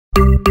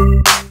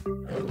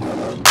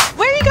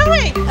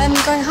doing? I'm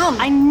going home.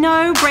 I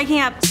know breaking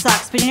up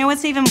sucks, but you know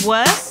what's even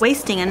worse?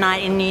 Wasting a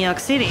night in New York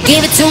City.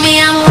 Give it to me,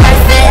 I'm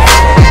worth it.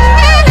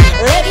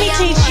 Let me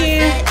teach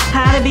you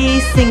how to be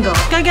single.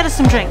 Go get us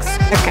some drinks.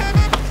 Okay.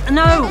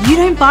 No, you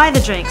don't buy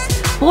the drinks.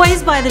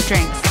 Boys buy the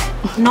drinks.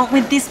 Not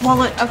with this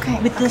wallet. Okay.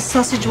 With the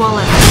sausage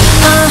wallet.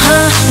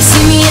 You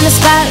see me in the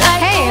spotlight.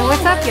 Hey,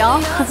 what's up,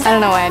 y'all? I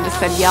don't know why I just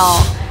said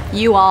y'all.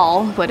 You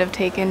all would have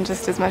taken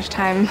just as much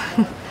time.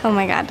 Oh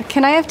my god.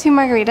 Can I have 2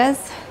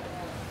 margaritas?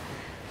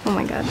 Oh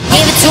my god.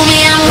 Give it to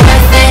me, I'm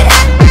worth it.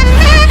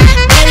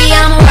 Baby,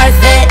 I'm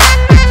worth it.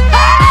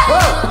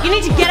 Whoa, you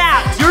need to get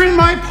out. You're in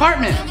my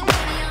apartment.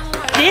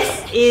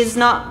 This is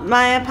not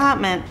my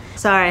apartment.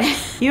 Sorry.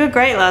 You were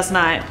great last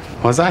night.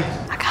 Was I?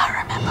 I can't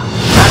remember.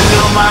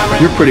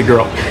 You're a pretty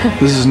girl.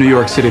 This is New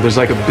York City. There's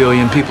like 1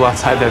 billion people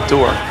outside that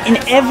door. In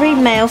every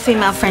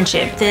male-female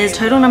friendship, there's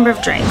total number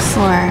of drinks.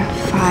 4,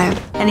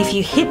 5. And if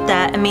you hit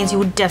that, it means you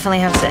will definitely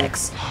have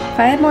sex. If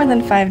I had more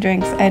than 5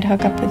 drinks, I'd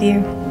hook up with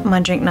you. My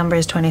drink number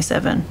is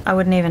 27. I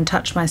wouldn't even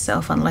touch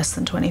myself on less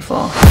than 24.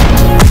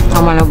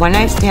 I want a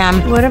one-night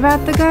stand. What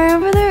about the guy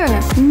over there?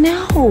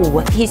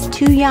 No, he's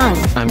too young.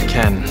 I'm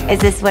Ken. Is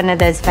this one of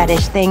those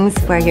fetish things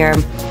where you're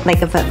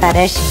like a foot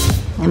fetish?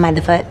 Am I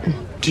the foot?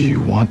 Do you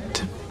want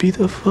to be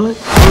the foot?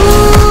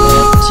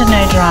 To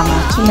no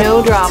drama.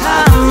 No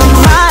drama.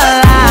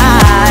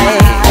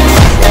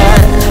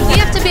 You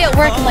have to be at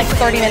work in like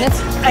 30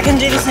 minutes. I can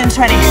do this in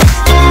 20.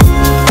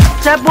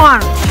 Step 1.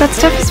 That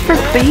stuff is for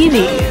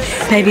babies.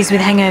 Babies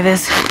with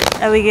hangovers.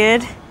 Are we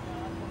good?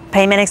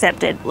 Payment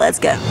accepted. Let's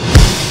go.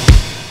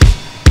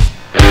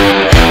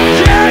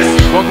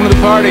 Welcome to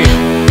the party.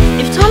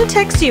 If Tom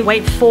texts you,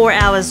 wait 4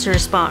 hours to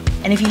respond.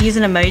 And if you use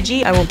an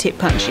emoji, I will tip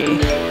punch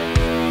you.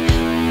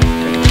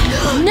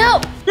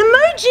 No! An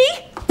emoji?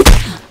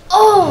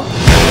 Oh!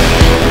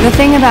 The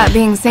thing about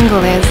being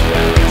single is,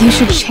 you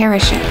should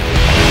cherish it.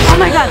 Oh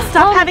my god,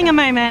 stop having a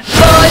moment.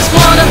 Boys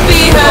wanna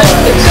be her,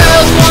 the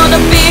girls wanna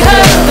be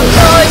her, the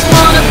boys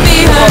wanna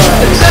be her.